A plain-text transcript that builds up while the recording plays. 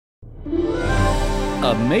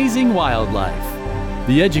Amazing Wildlife,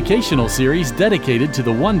 the educational series dedicated to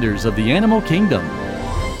the wonders of the animal kingdom.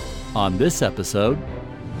 On this episode,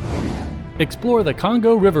 explore the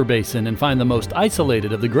Congo River Basin and find the most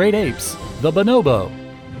isolated of the great apes, the bonobo.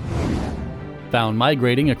 Found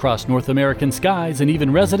migrating across North American skies and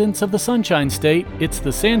even residents of the Sunshine State, it's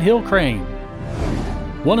the sandhill crane.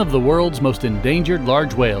 One of the world's most endangered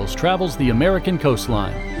large whales travels the American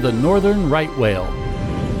coastline, the northern right whale.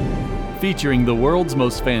 Featuring the world's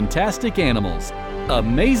most fantastic animals,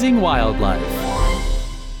 amazing wildlife.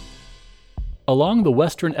 Along the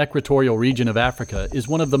western equatorial region of Africa is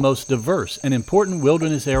one of the most diverse and important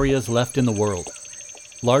wilderness areas left in the world.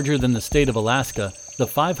 Larger than the state of Alaska, the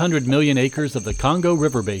 500 million acres of the Congo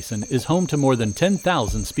River Basin is home to more than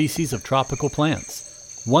 10,000 species of tropical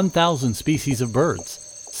plants, 1,000 species of birds,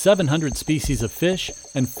 700 species of fish,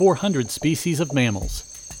 and 400 species of mammals.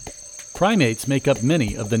 Primates make up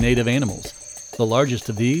many of the native animals. The largest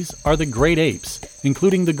of these are the great apes,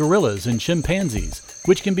 including the gorillas and chimpanzees,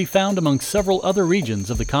 which can be found among several other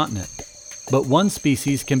regions of the continent. But one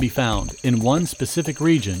species can be found in one specific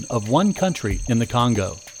region of one country in the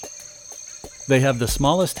Congo. They have the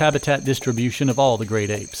smallest habitat distribution of all the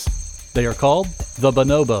great apes. They are called the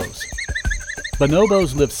bonobos.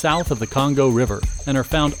 Bonobos live south of the Congo River and are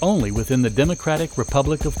found only within the Democratic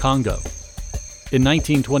Republic of Congo. In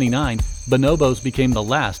 1929, bonobos became the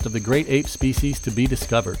last of the great ape species to be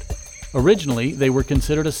discovered. Originally, they were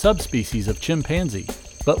considered a subspecies of chimpanzee,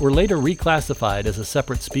 but were later reclassified as a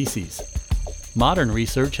separate species. Modern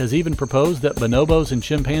research has even proposed that bonobos and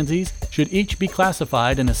chimpanzees should each be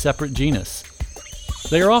classified in a separate genus.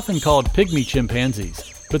 They are often called pygmy chimpanzees,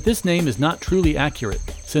 but this name is not truly accurate,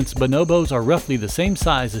 since bonobos are roughly the same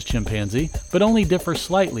size as chimpanzee, but only differ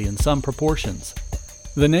slightly in some proportions.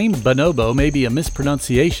 The name bonobo may be a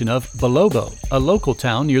mispronunciation of Bolobo, a local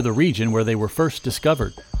town near the region where they were first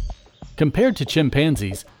discovered. Compared to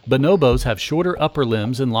chimpanzees, bonobos have shorter upper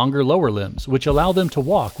limbs and longer lower limbs, which allow them to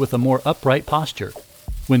walk with a more upright posture.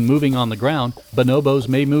 When moving on the ground, bonobos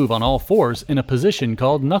may move on all fours in a position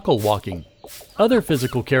called knuckle walking. Other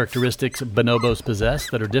physical characteristics bonobos possess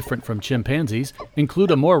that are different from chimpanzees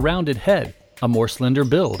include a more rounded head, a more slender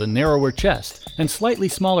build and narrower chest, and slightly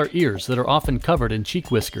smaller ears that are often covered in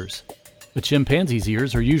cheek whiskers. The chimpanzee's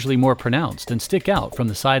ears are usually more pronounced and stick out from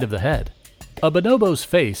the side of the head. A bonobo's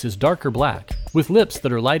face is darker black, with lips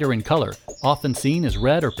that are lighter in color, often seen as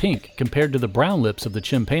red or pink compared to the brown lips of the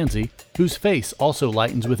chimpanzee, whose face also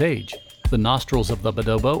lightens with age. The nostrils of the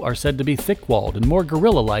bonobo are said to be thick-walled and more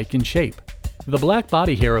gorilla-like in shape. The black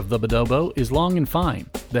body hair of the bonobo is long and fine.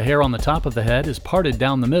 The hair on the top of the head is parted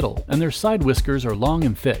down the middle, and their side whiskers are long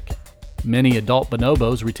and thick. Many adult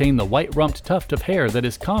bonobos retain the white-rumped tuft of hair that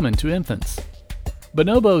is common to infants.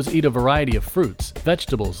 Bonobos eat a variety of fruits,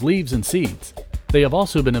 vegetables, leaves, and seeds. They have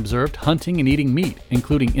also been observed hunting and eating meat,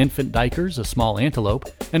 including infant duikers, a small antelope,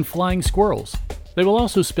 and flying squirrels. They will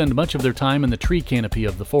also spend much of their time in the tree canopy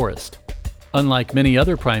of the forest. Unlike many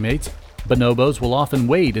other primates, bonobos will often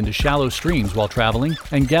wade into shallow streams while traveling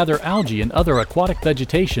and gather algae and other aquatic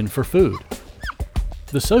vegetation for food.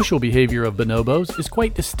 The social behavior of bonobos is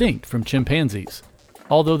quite distinct from chimpanzees.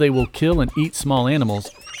 Although they will kill and eat small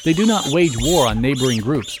animals, they do not wage war on neighboring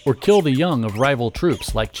groups or kill the young of rival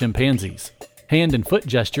troops like chimpanzees. Hand and foot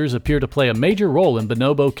gestures appear to play a major role in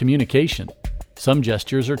bonobo communication. Some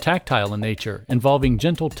gestures are tactile in nature, involving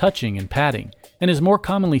gentle touching and patting, and is more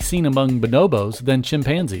commonly seen among bonobos than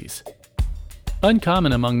chimpanzees.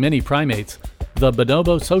 Uncommon among many primates, the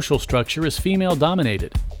bonobo social structure is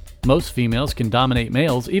female-dominated. Most females can dominate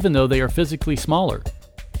males even though they are physically smaller.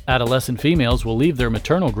 Adolescent females will leave their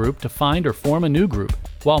maternal group to find or form a new group,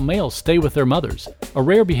 while males stay with their mothers, a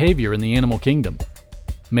rare behavior in the animal kingdom.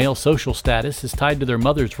 Male social status is tied to their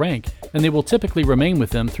mother's rank, and they will typically remain with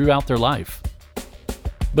them throughout their life.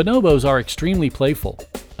 Bonobos are extremely playful.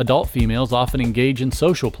 Adult females often engage in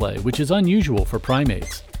social play, which is unusual for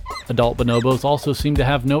primates. Adult bonobos also seem to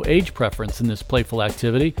have no age preference in this playful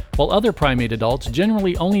activity, while other primate adults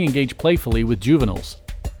generally only engage playfully with juveniles.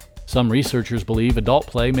 Some researchers believe adult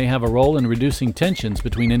play may have a role in reducing tensions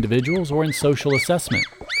between individuals or in social assessment.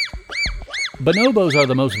 Bonobos are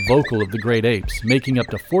the most vocal of the great apes, making up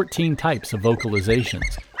to 14 types of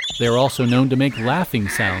vocalizations. They are also known to make laughing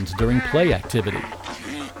sounds during play activity.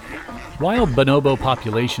 Wild bonobo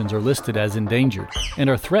populations are listed as endangered and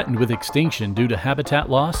are threatened with extinction due to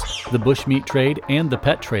habitat loss, the bushmeat trade, and the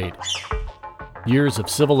pet trade. Years of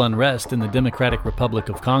civil unrest in the Democratic Republic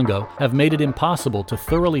of Congo have made it impossible to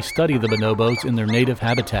thoroughly study the bonobos in their native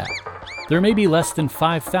habitat. There may be less than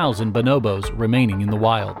 5,000 bonobos remaining in the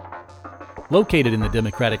wild. located in the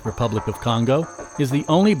Democratic Republic of Congo, is the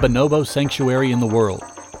only bonobo sanctuary in the world,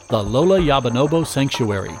 the Lola Ya Bonobo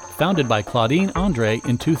Sanctuary, founded by Claudine Andre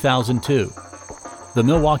in 2002. The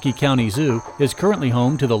Milwaukee County Zoo is currently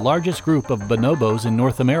home to the largest group of bonobos in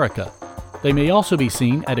North America. They may also be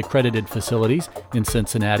seen at accredited facilities in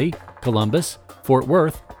Cincinnati, Columbus, Fort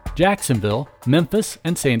Worth, Jacksonville, Memphis,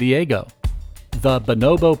 and San Diego. The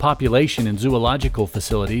bonobo population in zoological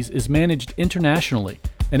facilities is managed internationally,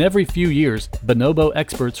 and every few years, bonobo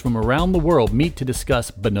experts from around the world meet to discuss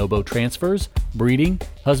bonobo transfers, breeding,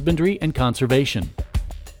 husbandry, and conservation.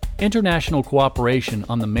 International cooperation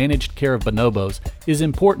on the managed care of bonobos is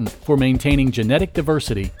important for maintaining genetic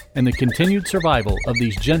diversity and the continued survival of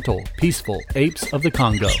these gentle, peaceful apes of the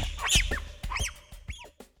Congo.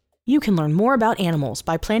 You can learn more about animals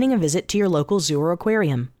by planning a visit to your local zoo or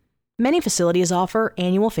aquarium. Many facilities offer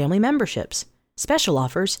annual family memberships, special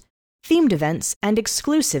offers, themed events, and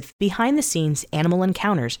exclusive behind-the-scenes animal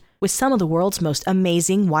encounters with some of the world's most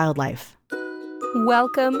amazing wildlife.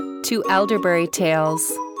 Welcome to Elderberry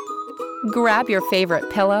Tales. Grab your favorite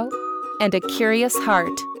pillow and a curious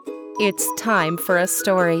heart. It's time for a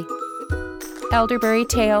story. Elderberry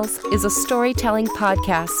Tales is a storytelling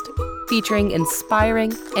podcast featuring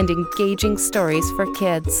inspiring and engaging stories for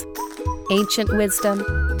kids, ancient wisdom,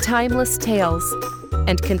 timeless tales,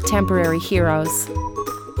 and contemporary heroes.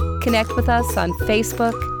 Connect with us on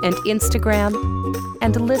Facebook and Instagram,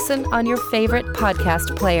 and listen on your favorite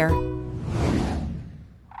podcast player.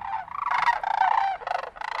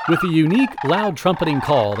 With a unique, loud trumpeting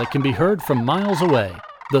call that can be heard from miles away,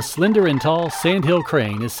 the slender and tall sandhill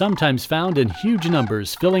crane is sometimes found in huge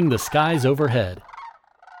numbers filling the skies overhead.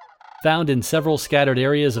 Found in several scattered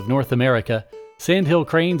areas of North America, sandhill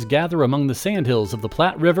cranes gather among the sandhills of the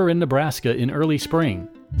Platte River in Nebraska in early spring.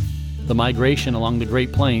 The migration along the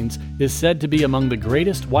Great Plains is said to be among the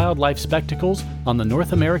greatest wildlife spectacles on the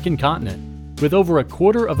North American continent, with over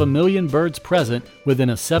 250,000 birds present within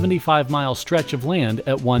a 75-mile stretch of land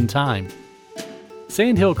at one time.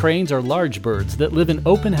 Sandhill cranes are large birds that live in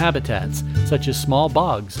open habitats, such as small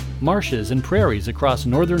bogs, marshes, and prairies across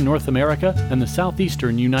northern North America and the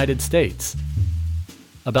southeastern United States.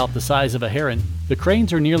 About the size of a heron, the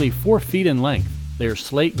cranes are nearly 4 feet in length. They are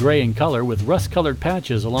slate gray in color with rust-colored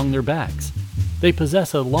patches along their backs. They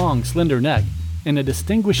possess a long, slender neck and a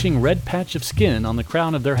distinguishing red patch of skin on the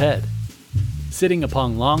crown of their head. Sitting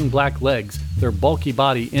upon long black legs, their bulky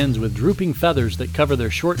body ends with drooping feathers that cover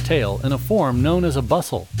their short tail in a form known as a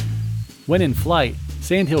bustle. When in flight,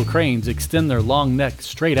 sandhill cranes extend their long neck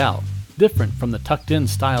straight out, different from the tucked-in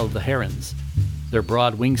style of the herons. Their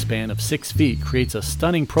broad wingspan of 6 feet creates a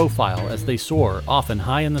stunning profile as they soar, often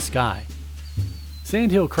high in the sky.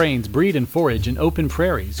 Sandhill cranes breed and forage in open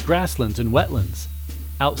prairies, grasslands, and wetlands.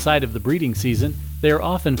 Outside of the breeding season, they are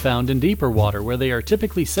often found in deeper water where they are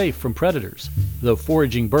typically safe from predators, though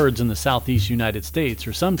foraging birds in the southeast United States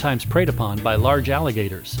are sometimes preyed upon by large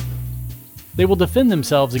alligators. They will defend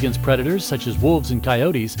themselves against predators such as wolves and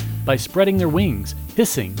coyotes by spreading their wings,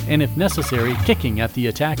 hissing, and if necessary, kicking at the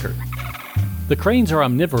attacker. The cranes are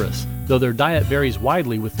omnivorous, though their diet varies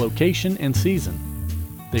widely with location and season.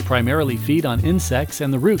 They primarily feed on insects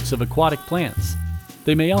and the roots of aquatic plants.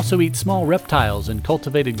 They may also eat small reptiles and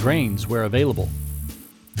cultivated grains where available.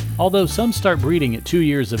 Although some start breeding at 2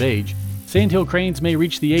 years of age, sandhill cranes may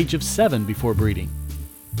reach the age of 7 before breeding.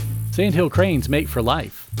 Sandhill cranes mate for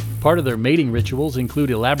life. Part of their mating rituals include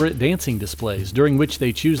elaborate dancing displays during which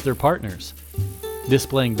they choose their partners.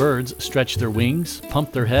 Displaying birds stretch their wings,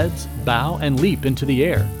 pump their heads, bow, and leap into the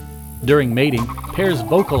air. During mating, pairs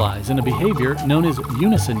vocalize in a behavior known as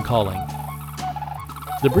unison calling.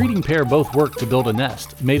 The breeding pair both work to build a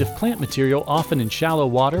nest made of plant material often in shallow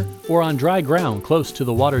water or on dry ground close to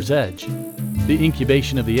the water's edge. The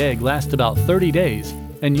incubation of the egg lasts about 30 days,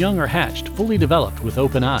 and young are hatched fully developed with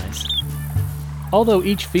open eyes. Although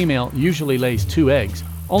each female usually lays 2 eggs,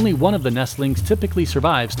 only one of the nestlings typically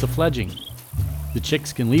survives to fledging. The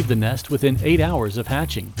chicks can leave the nest within 8 hours of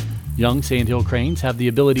hatching. Young sandhill cranes have the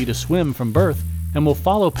ability to swim from birth and will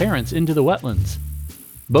follow parents into the wetlands.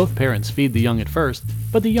 Both parents feed the young at first,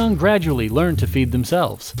 but the young gradually learn to feed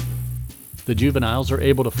themselves. The juveniles are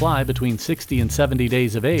able to fly between 60 and 70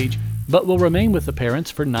 days of age, but will remain with the parents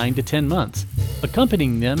for 9 to 10 months,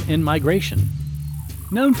 accompanying them in migration.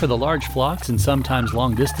 Known for the large flocks and sometimes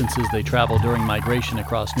long distances they travel during migration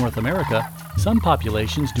across North America, some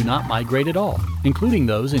populations do not migrate at all, including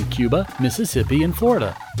those in Cuba, Mississippi, and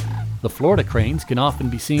Florida. The Florida cranes can often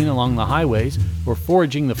be seen along the highways or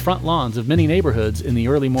foraging the front lawns of many neighborhoods in the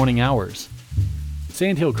early morning hours.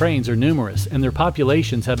 Sandhill cranes are numerous, and their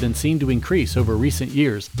populations have been seen to increase over recent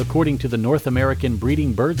years, according to the North American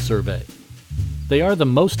Breeding Bird Survey. They are the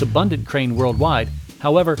most abundant crane worldwide.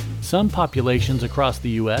 However, some populations across the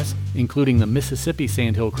U.S., including the Mississippi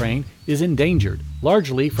sandhill crane, is endangered,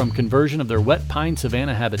 largely from conversion of their wet pine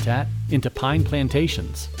savanna habitat into pine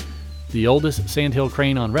plantations. The oldest sandhill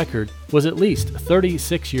crane on record was at least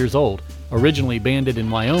 36 years old. Originally banded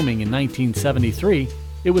in Wyoming in 1973,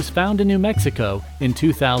 it was found in New Mexico in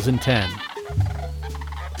 2010.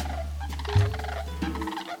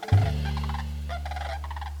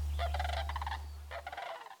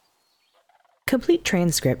 Complete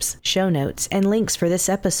transcripts, show notes, and links for this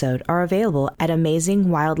episode are available at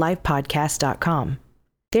amazingwildlifepodcast.com.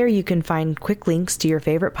 There you can find quick links to your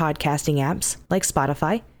favorite podcasting apps like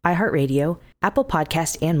Spotify, iHeartRadio, Apple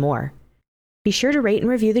Podcast, and more. Be sure to rate and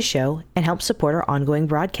review the show and help support our ongoing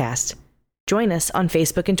broadcast. Join us on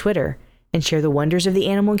Facebook and Twitter and share the wonders of the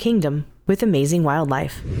animal kingdom with Amazing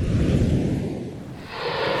Wildlife.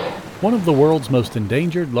 One of the world's most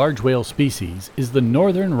endangered large whale species is the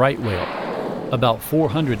northern right whale. About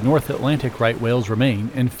 400 North Atlantic right whales remain,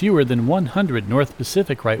 and fewer than 100 North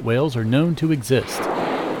Pacific right whales are known to exist.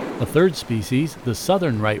 A third species, the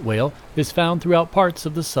southern right whale, is found throughout parts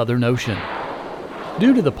of the Southern Ocean.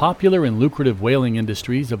 Due to the popular and lucrative whaling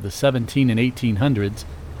industries of the 17 and 1800s,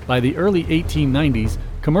 by the early 1890s,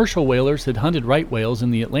 commercial whalers had hunted right whales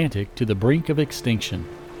in the Atlantic to the brink of extinction.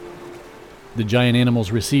 The giant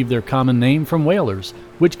animals received their common name from whalers,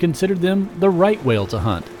 which considered them the right whale to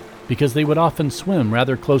hunt, because they would often swim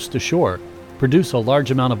rather close to shore, produce a large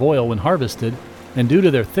amount of oil when harvested, and due to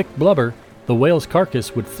their thick blubber, the whale's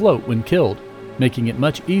carcass would float when killed, making it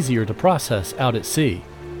much easier to process out at sea.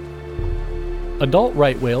 Adult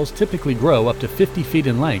right whales typically grow up to 50 feet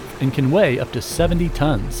in length and can weigh up to 70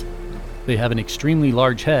 tons. They have an extremely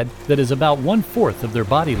large head that is about 1/4 of their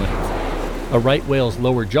body length. A right whale's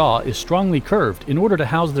lower jaw is strongly curved in order to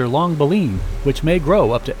house their long baleen, which may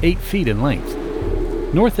grow up to 8 feet in length.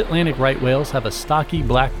 North Atlantic right whales have a stocky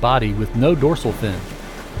black body with no dorsal fin.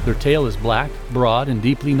 Their tail is black, broad, and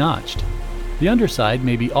deeply notched. The underside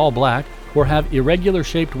may be all black or have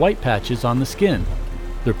irregular-shaped white patches on the skin.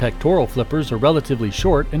 Their pectoral flippers are relatively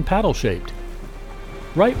short and paddle-shaped.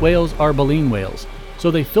 Right whales are baleen whales,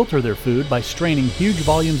 so they filter their food by straining huge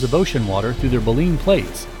volumes of ocean water through their baleen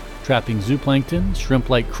plates, trapping zooplankton,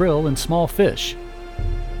 shrimp-like krill, and small fish.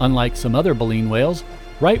 Unlike some other baleen whales,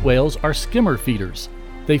 right whales are skimmer feeders.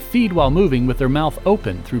 They feed while moving with their mouth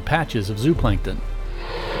open through patches of zooplankton.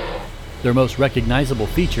 Their most recognizable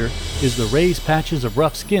feature is the raised patches of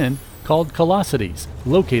rough skin called callosities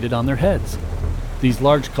located on their heads. These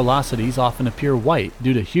large callosities often appear white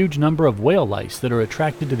due to a huge number of whale lice that are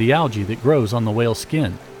attracted to the algae that grows on the whale's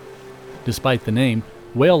skin. Despite the name,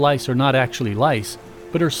 whale lice are not actually lice,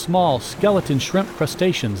 but are small skeleton shrimp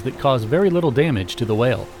crustaceans that cause very little damage to the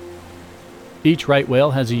whale. Each right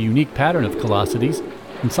whale has a unique pattern of callosities,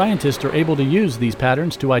 and scientists are able to use these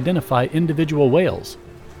patterns to identify individual whales.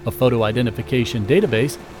 A photo identification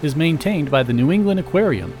database is maintained by the New England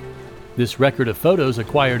Aquarium. This record of photos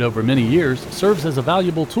acquired over many years serves as a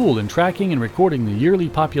valuable tool in tracking and recording the yearly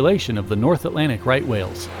population of the North Atlantic right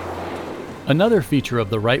whales. Another feature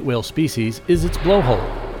of the right whale species is its blowhole.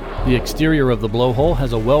 The exterior of the blowhole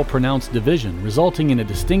has a well-pronounced division, resulting in a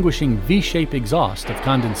distinguishing V-shaped exhaust of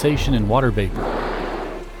condensation and water vapor.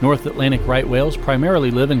 North Atlantic right whales primarily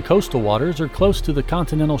live in coastal waters or close to the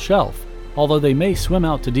continental shelf, although they may swim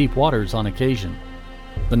out to deep waters on occasion.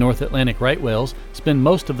 The North Atlantic right whales spend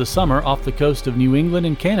most of the summer off the coast of New England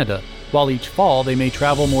and Canada, while each fall they may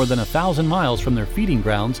travel more than 1,000 miles from their feeding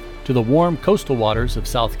grounds to the warm coastal waters of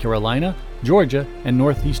South Carolina, Georgia, and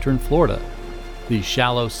northeastern Florida. These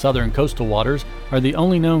shallow southern coastal waters are the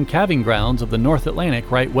only known calving grounds of the North Atlantic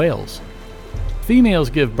right whales. Females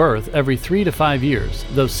give birth every 3 to 5 years,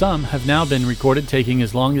 though some have now been recorded taking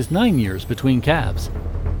as long as 9 years between calves.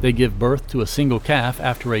 They give birth to a single calf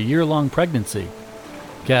after a year-long pregnancy.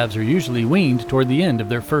 Calves are usually weaned toward the end of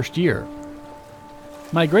their first year.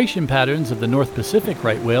 Migration patterns of the North Pacific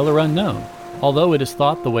right whale are unknown, although it is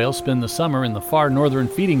thought the whales spend the summer in the far northern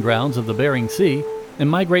feeding grounds of the Bering Sea and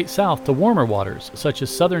migrate south to warmer waters, such as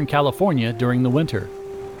Southern California during the winter.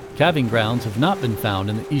 Calving grounds have not been found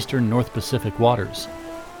in the eastern North Pacific waters.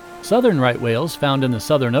 Southern right whales found in the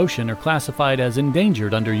Southern Ocean are classified as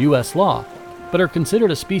endangered under U.S. law, but are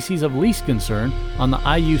considered a species of least concern on the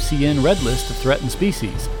IUCN Red List of threatened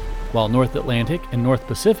species, while North Atlantic and North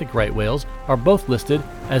Pacific right whales are both listed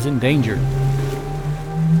as endangered.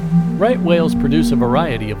 Right whales produce a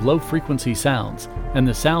variety of low-frequency sounds, and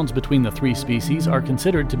the sounds between the three species are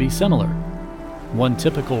considered to be similar. One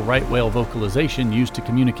typical right whale vocalization used to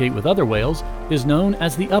communicate with other whales is known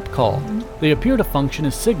as the upcall. They appear to function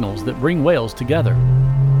as signals that bring whales together.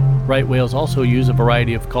 Right whales also use a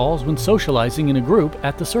variety of calls when socializing in a group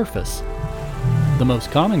at the surface. The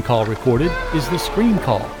most common call recorded is the scream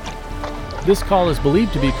call. This call is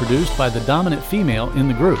believed to be produced by the dominant female in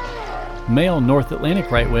the group. Male North Atlantic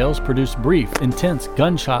right whales produce brief, intense,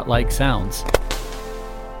 gunshot-like sounds.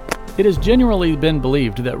 It has generally been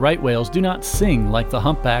believed that right whales do not sing like the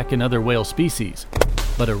humpback and other whale species,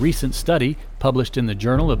 but a recent study published in the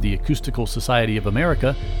Journal of the Acoustical Society of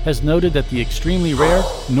America has noted that the extremely rare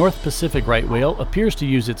North Pacific right whale appears to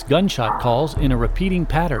use its gunshot calls in a repeating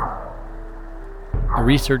pattern. A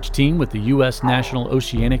research team with the U.S. National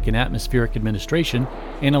Oceanic and Atmospheric Administration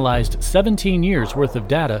analyzed 17 years' worth of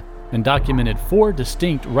data and documented 4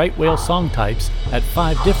 distinct right whale song types at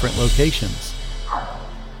 5 different locations.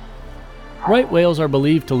 Right whales are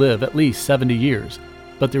believed to live at least 70 years,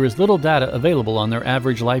 but there is little data available on their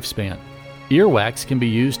average lifespan. Earwax can be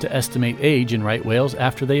used to estimate age in right whales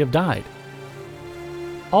after they have died.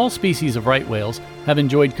 All species of right whales have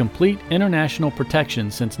enjoyed complete international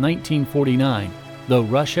protection since 1949, though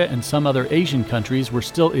Russia and some other Asian countries were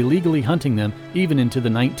still illegally hunting them even into the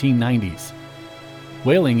 1990s.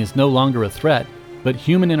 Whaling is no longer a threat, but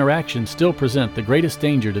human interactions still present the greatest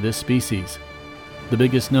danger to this species. The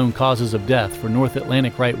biggest known causes of death for North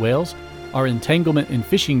Atlantic right whales are entanglement in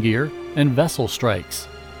fishing gear and vessel strikes.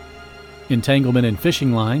 Entanglement in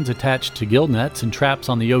fishing lines attached to gill nets and traps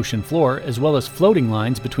on the ocean floor, as well as floating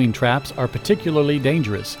lines between traps, are particularly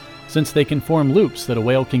dangerous, since they can form loops that a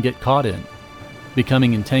whale can get caught in.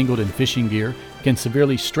 Becoming entangled in fishing gear can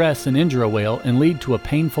severely stress and injure a whale and lead to a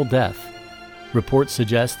painful death. Reports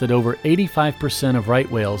suggest that over 85% of right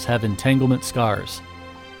whales have entanglement scars.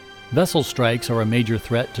 Vessel strikes are a major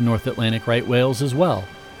threat to North Atlantic right whales as well.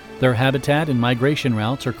 Their habitat and migration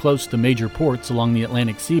routes are close to major ports along the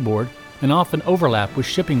Atlantic seaboard and often overlap with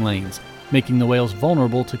shipping lanes, making the whales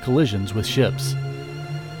vulnerable to collisions with ships.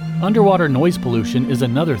 Underwater noise pollution is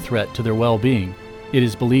another threat to their well-being. It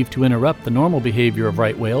is believed to interrupt the normal behavior of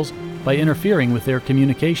right whales by interfering with their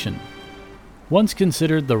communication. Once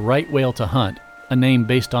considered the right whale to hunt, a name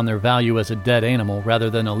based on their value as a dead animal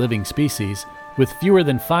rather than a living species, with fewer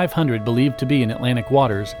than 500 believed to be in Atlantic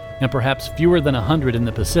waters and perhaps fewer than 100 in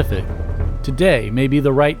the Pacific, today may be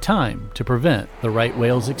the right time to prevent the right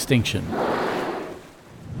whale's extinction.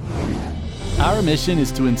 Our mission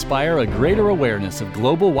is to inspire a greater awareness of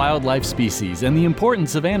global wildlife species and the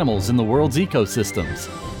importance of animals in the world's ecosystems.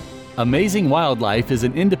 Amazing Wildlife is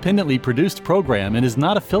an independently produced program and is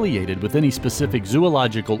not affiliated with any specific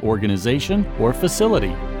zoological organization or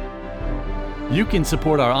facility. You can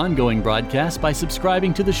support our ongoing broadcast by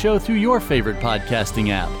subscribing to the show through your favorite podcasting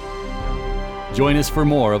app. Join us for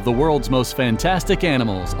more of the world's most fantastic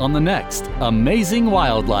animals on the next Amazing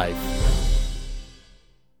Wildlife.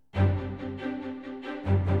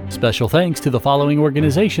 Special thanks to the following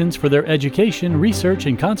organizations for their education, research,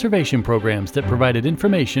 and conservation programs that provided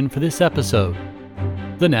information for this episode: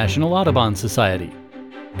 the National Audubon Society,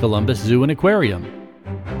 Columbus Zoo and Aquarium,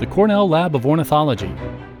 the Cornell Lab of Ornithology,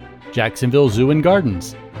 Jacksonville Zoo and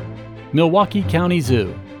Gardens, Milwaukee County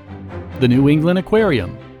Zoo, the New England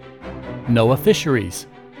Aquarium, NOAA Fisheries,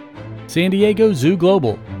 San Diego Zoo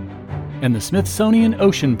Global, and the Smithsonian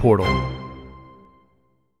Ocean Portal.